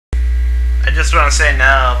just want to say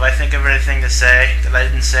now, if I think of anything to say that I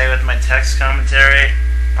didn't say with my text commentary,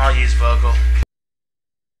 I'll use vocal.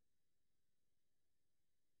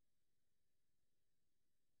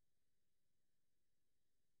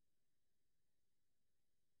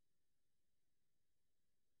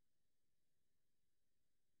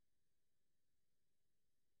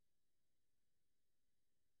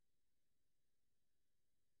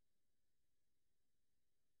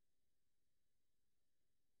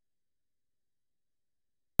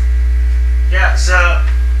 Yeah, so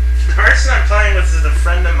the person I'm playing with is a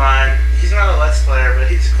friend of mine. He's not a Let's Player, but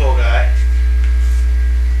he's a cool guy.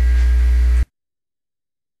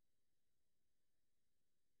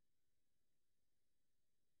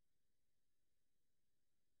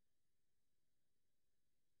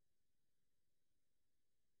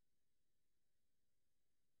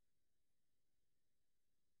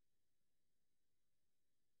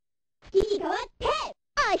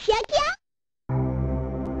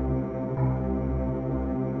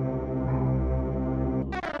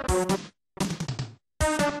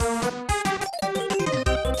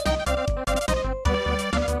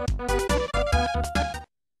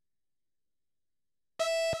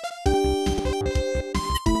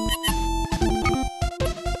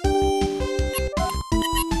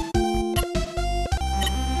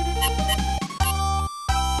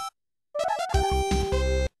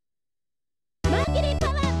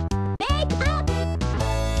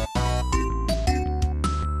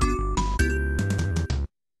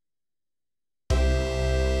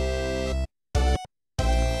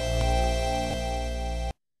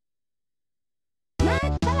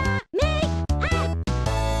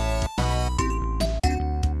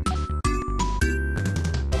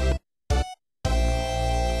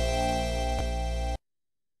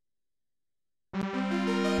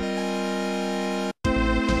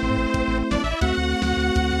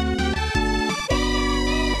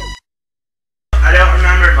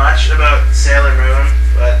 About Sailor Moon,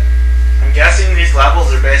 but I'm guessing these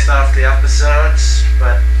levels are based off the episodes,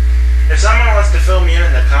 but if someone wants to fill me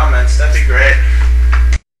in the comments, that'd be great.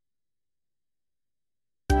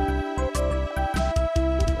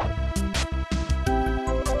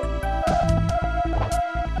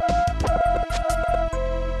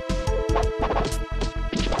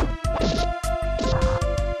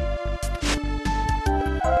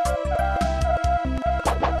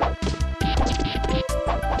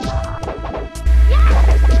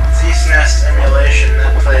 ZSNES emulation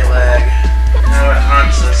that play lag. Now it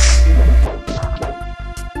haunts us.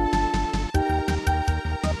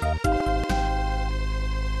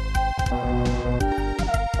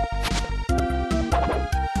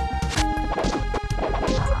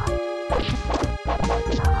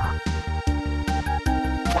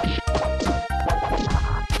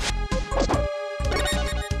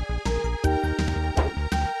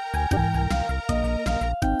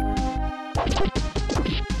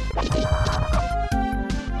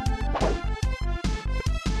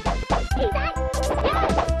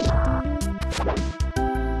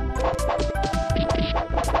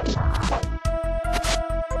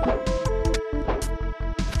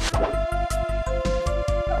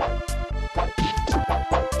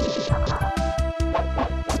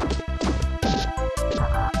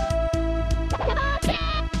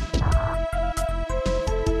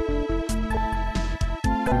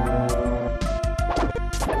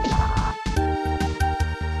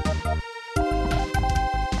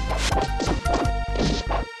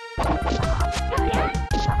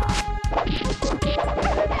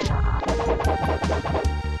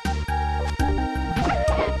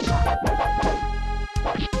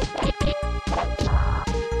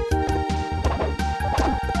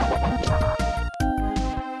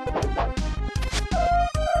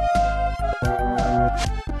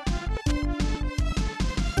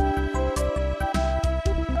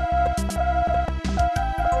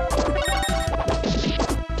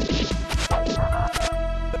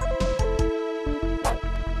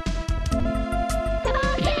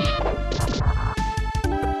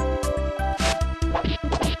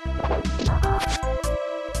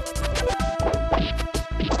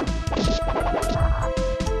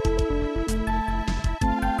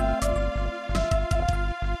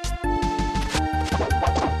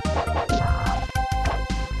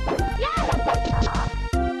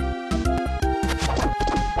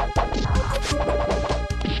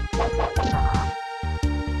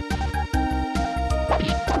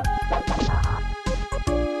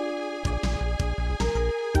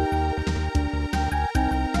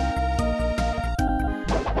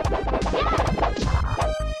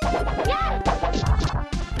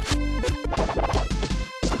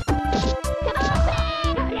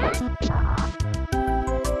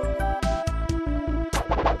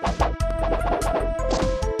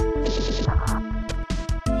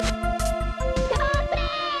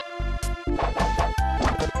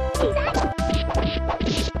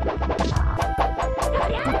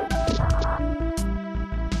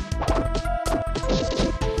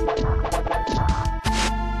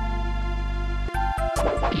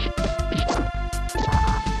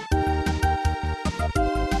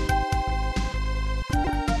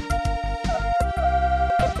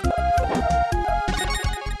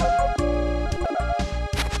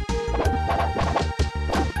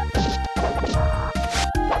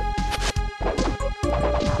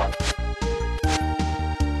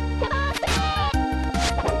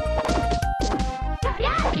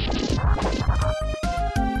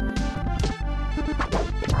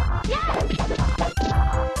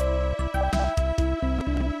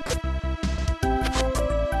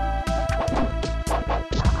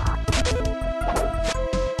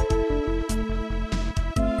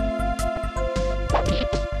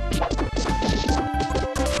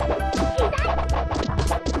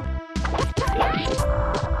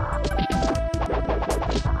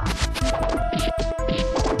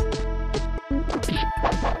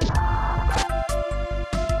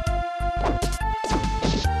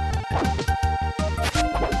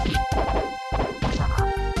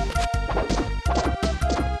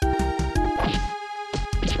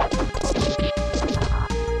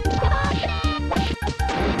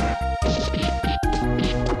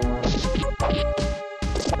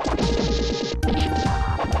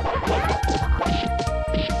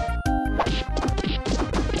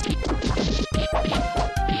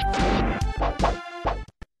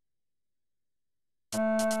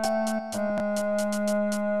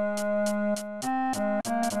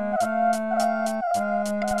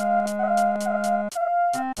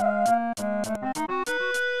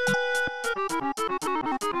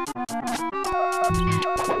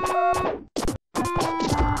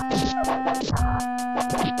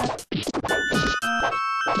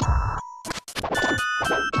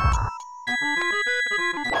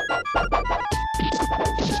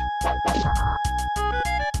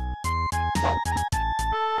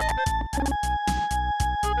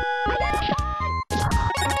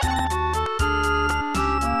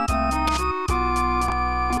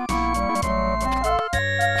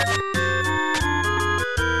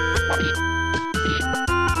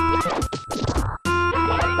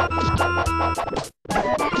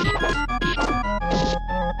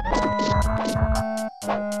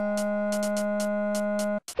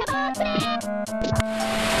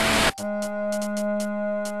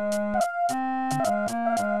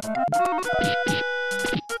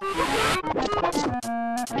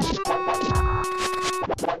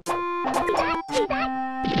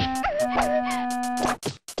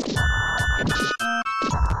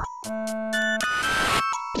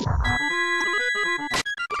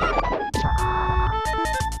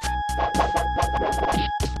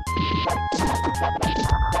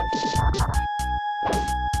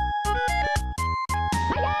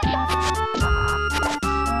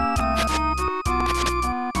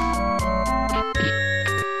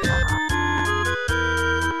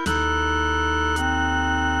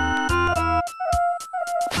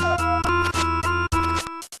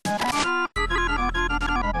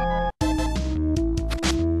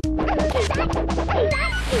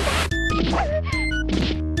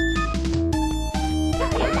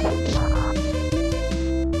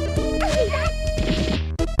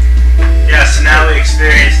 Yeah, so now we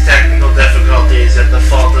experience technical difficulties at the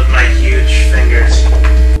fault of my huge fingers.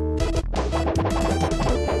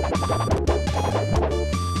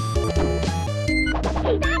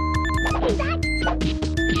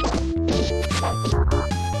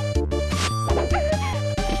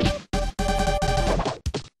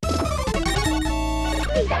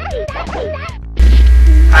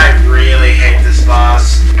 I really hate this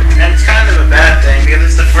boss. And it's kind of a bad thing because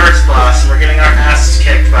it's the first boss and we're getting our asses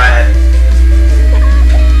kicked by it.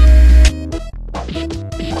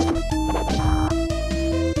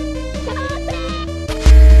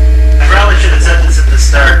 I probably should have said this at the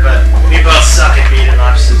start, but we both suck at beat 'em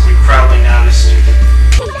ups, as you probably noticed.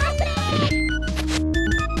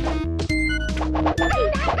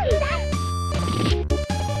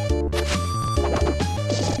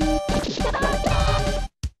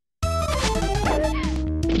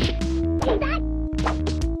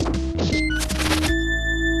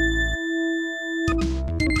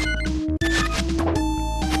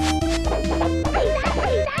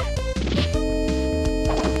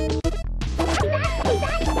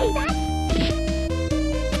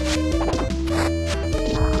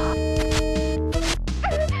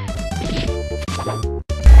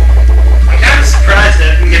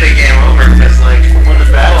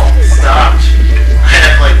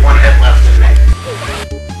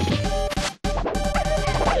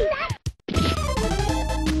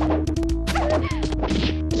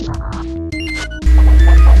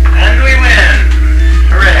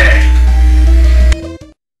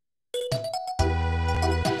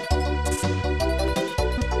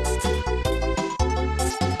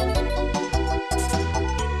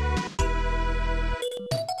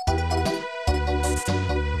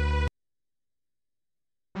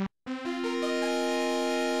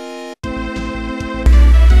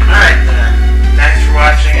 Alright then, thanks for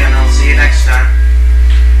watching and I'll see you next time.